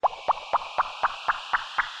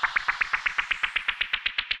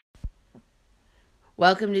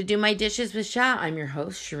Welcome to Do My Dishes with Sha. I'm your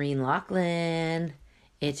host, Shireen Lachlan.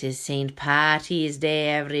 It is St. Patty's Day,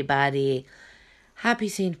 everybody. Happy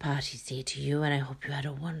St. Patty's Day to you, and I hope you had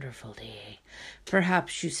a wonderful day.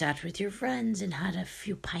 Perhaps you sat with your friends and had a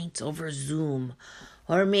few pints over Zoom,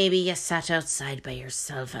 or maybe you sat outside by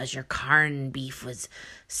yourself as your corned beef was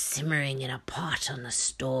simmering in a pot on the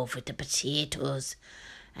stove with the potatoes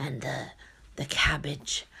and the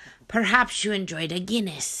cabbage. Perhaps you enjoyed a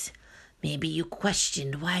Guinness. Maybe you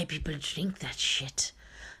questioned why people drink that shit.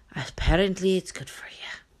 Apparently, it's good for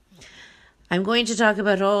you. I'm going to talk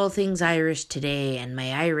about all things Irish today and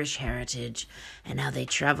my Irish heritage and how they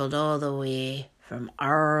travelled all the way from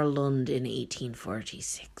Ireland in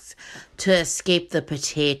 1846 to escape the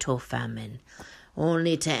potato famine,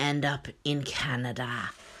 only to end up in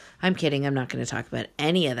Canada. I'm kidding, I'm not going to talk about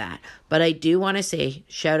any of that. But I do want to say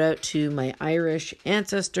shout out to my Irish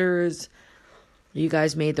ancestors. You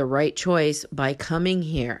guys made the right choice by coming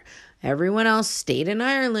here. Everyone else stayed in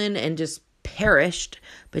Ireland and just perished,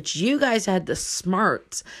 but you guys had the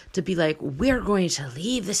smarts to be like, we're going to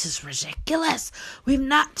leave. This is ridiculous. We've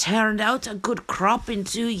not turned out a good crop in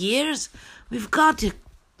 2 years. We've got to...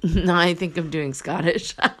 No, I think I'm doing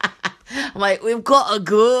Scottish. I'm like, we've got to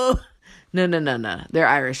go. No. They're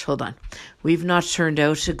Irish. Hold on. We've not turned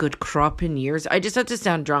out a good crop in years. I just have to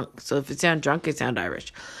sound drunk. So if I sound drunk, I sound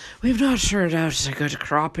Irish. We've not turned out a good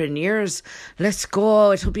crop in years. Let's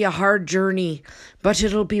go. It'll be a hard journey, but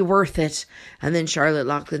it'll be worth it. And then Charlotte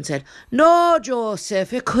Lachlan said, no,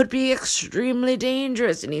 Joseph, it could be extremely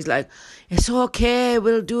dangerous. And he's like, it's okay.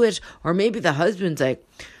 We'll do it. Or maybe the husband's like,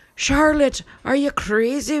 Charlotte, are you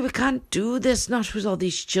crazy? We can't do this, not with all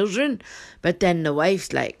these children. But then the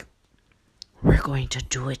wife's like, we're going to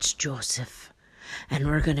do it, Joseph, and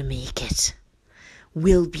we're going to make it.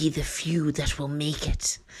 We'll be the few that will make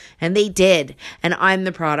it. And they did, and I'm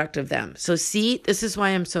the product of them. So see, this is why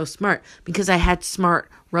I'm so smart, because I had smart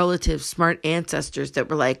relatives, smart ancestors that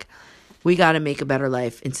were like, we got to make a better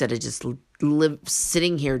life instead of just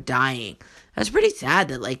sitting here dying. That's pretty sad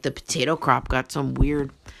that like the potato crop got some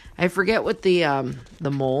weird, I forget what the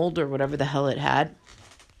mold or whatever the hell it had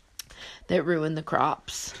that ruined the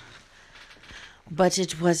crops. But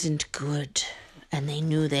it wasn't good, and they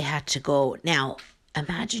knew they had to go. Now,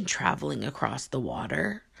 imagine traveling across the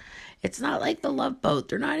water. It's not like the Love Boat.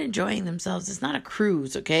 They're not enjoying themselves. It's not a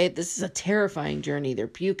cruise, okay? This is a terrifying journey. They're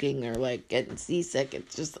puking. They're, like, getting seasick.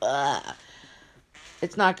 It's just,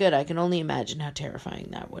 It's not good. I can only imagine how terrifying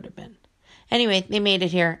that would have been. Anyway, they made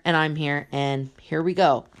it here, and I'm here, and here we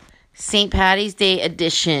go. St. Patty's Day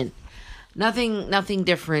edition. Nothing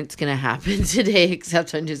different's going to happen today,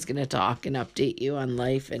 except I'm just going to talk and update you on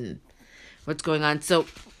life and what's going on. So,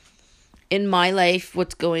 in my life,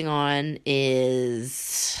 what's going on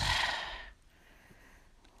is,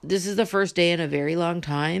 this is the first day in a very long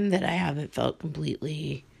time that I haven't felt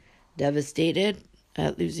completely devastated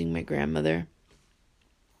at losing my grandmother.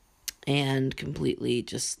 And completely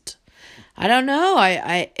just, I don't know,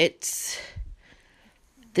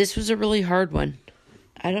 this was a really hard one.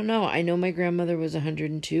 I don't know. I know my grandmother was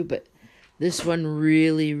 102, but this one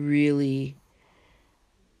really,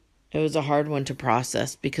 it was a hard one to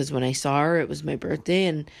process because when I saw her, it was my birthday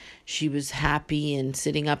and she was happy and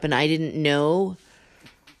sitting up and I didn't know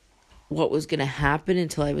what was going to happen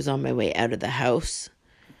until I was on my way out of the house.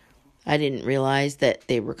 I didn't realize that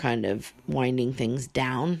they were kind of winding things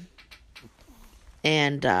down.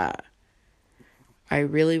 And I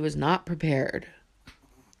really was not prepared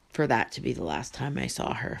for that to be the last time I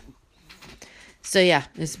saw her. So yeah,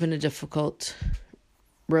 it's been a difficult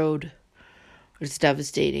road. It's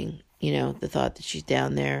devastating, the thought that she's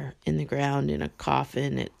down there in the ground in a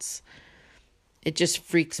coffin. It just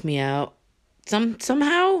freaks me out.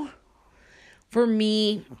 Somehow, for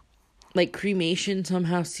me, like cremation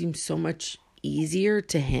somehow seems so much easier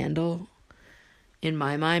to handle in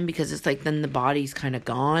my mind because it's like then the body's kind of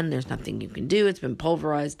gone. There's nothing you can do. It's been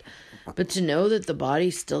pulverized. But to know that the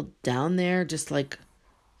body's still down there, just like,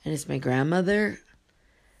 and it's my grandmother,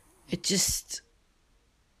 it just,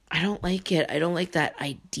 I don't like it. I don't like that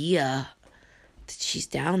idea that she's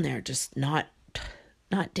down there, just not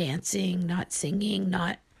dancing, not singing,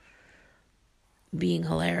 not being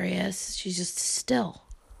hilarious. She's just still.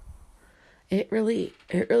 It really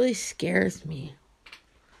scares me.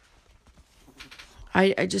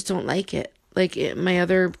 I just don't like it. Like, my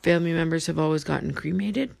other family members have always gotten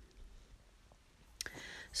cremated.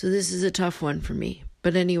 So this is a tough one for me.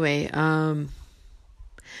 But anyway,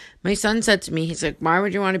 my son said to me, he's like, why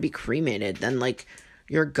would you want to be cremated? Then, like,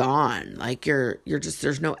 you're gone. Like, you're just,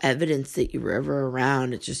 there's no evidence that you were ever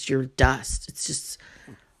around. It's just your dust. It's just,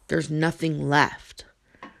 there's nothing left.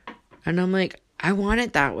 And I'm like, I want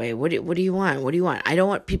it that way. What do you want? What do you want? I don't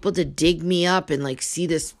want people to dig me up and like see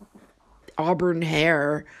this auburn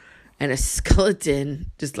hair and a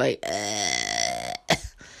skeleton just like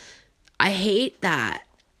I hate that.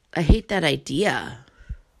 I hate that idea.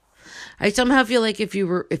 I somehow feel like if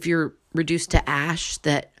you're reduced to ash,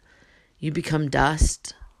 that you become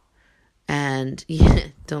dust. And yeah,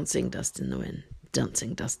 don't sing Dust in the Wind. Don't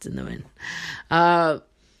sing Dust in the Wind.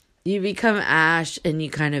 You become ash and you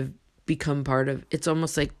kind of become part of, it's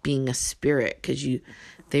almost like being a spirit, because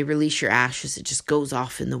they release your ashes. It just goes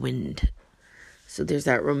off in the wind. So there's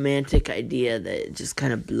that romantic idea that it just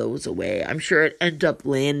kind of blows away. I'm sure it ends up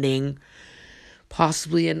landing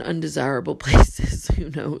possibly in undesirable places. Who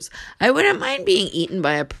knows? I wouldn't mind being eaten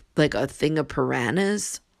by a thing of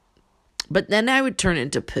piranhas, but then I would turn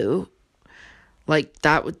into poo. Like,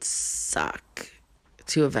 that would suck,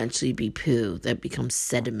 to eventually be poo that becomes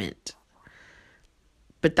sediment.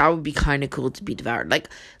 But that would be kind of cool to be devoured. Like,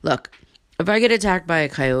 look, if I get attacked by a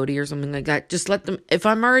coyote or something like that, just let them, if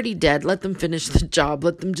I'm already dead, let them finish the job.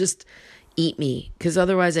 Let them just eat me, because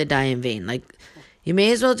otherwise I die in vain. Like, you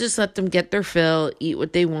may as well just let them get their fill, eat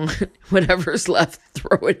what they want, whatever's left,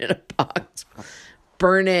 throw it in a box,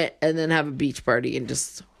 burn it, and then have a beach party and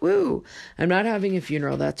just, woo. I'm not having a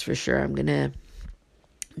funeral, that's for sure. I'm going to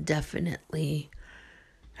definitely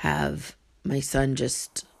have my son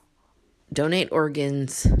just donate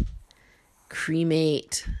organs,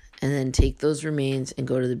 cremate, and then take those remains and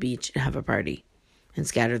go to the beach and have a party and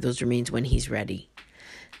scatter those remains when he's ready.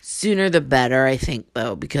 Sooner the better, I think,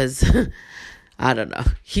 though, because I don't know.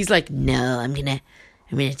 He's like, no, I'm gonna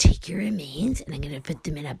take your remains and I'm gonna put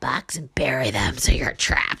them in a box and bury them so you're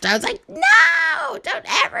trapped. I was like, no,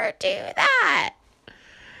 don't ever do that.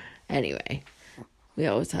 Anyway, we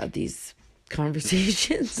always have these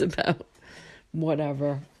conversations about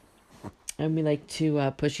whatever. And we like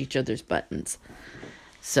to push each other's buttons.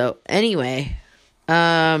 So, anyway.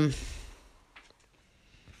 Oh,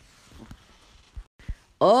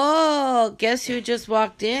 guess who just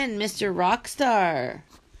walked in? Mr. Rockstar.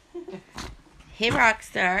 Hey,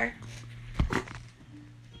 Rockstar.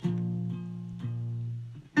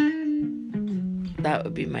 That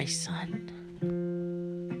would be my son.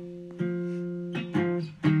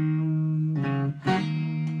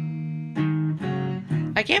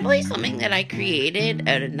 I can't believe something that I created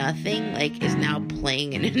out of nothing, like, is now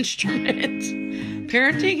playing an instrument.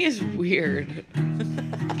 Parenting is weird.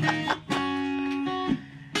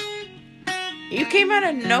 You came out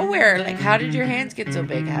of nowhere. Like, how did your hands get so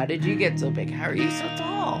big? How did you get so big? How are you so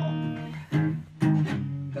tall?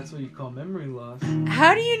 That's what you call memory loss.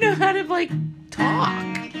 How do you know how to, like,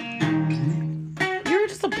 talk? You were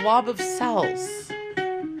just a blob of cells.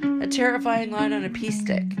 A terrifying line on a pea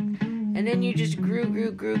stick. And then you just grew.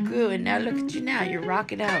 And now look at you now. You're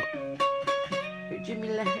rocking out. You're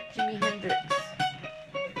Jimi Hendrix.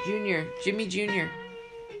 Jimmy Jr.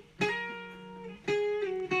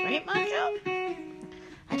 Right, Macho?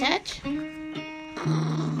 A touch?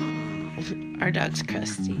 Our dog's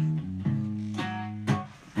crusty.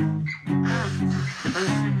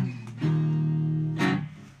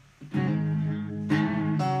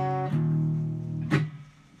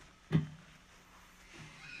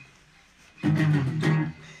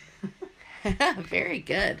 Very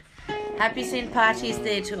good. Happy St. Patty's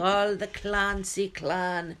Day to all the Clancy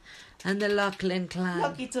clan and the Loughlin clan.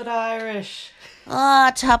 Lucky to the Irish.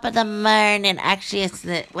 Oh, top of the morning. Actually, it's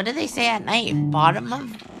the, what do they say at night? Bottom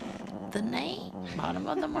of the night? Bottom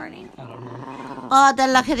of the morning? I don't know. Oh, the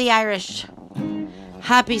luck of the Irish.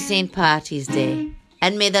 Happy St. Patty's Day.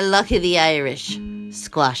 And may the luck of the Irish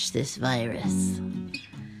squash this virus.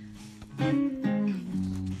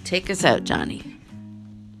 Take us out, Johnny.